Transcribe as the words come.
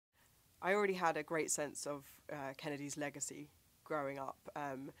I already had a great sense of Kennedy's legacy growing up,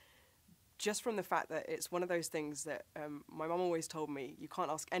 just from the fact that it's one of those things that my mum always told me, you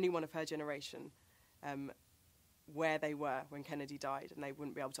can't ask anyone of her generation where they were when Kennedy died, and they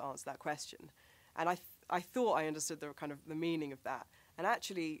wouldn't be able to answer that question. And I thought I understood the meaning of that. And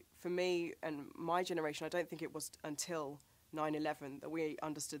actually, for me and my generation, I don't think it was until 9/11 that we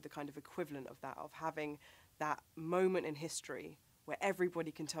understood the kind of equivalent of that, of having that moment in history where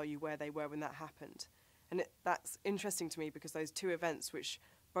everybody can tell you where they were when that happened. And that's interesting to me because those two events, which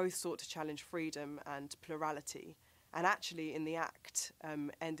both sought to challenge freedom and plurality, and actually in the act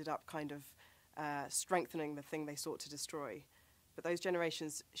ended up kind of strengthening the thing they sought to destroy. But those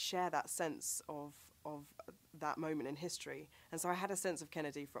generations share that sense of that moment in history. And so I had a sense of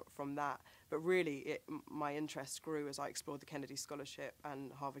Kennedy from that. But really, my interest grew as I explored the Kennedy Scholarship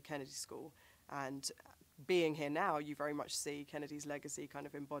and Harvard Kennedy School. And being here now, you very much see Kennedy's legacy kind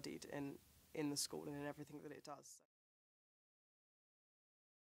of embodied in the school and in everything that it does.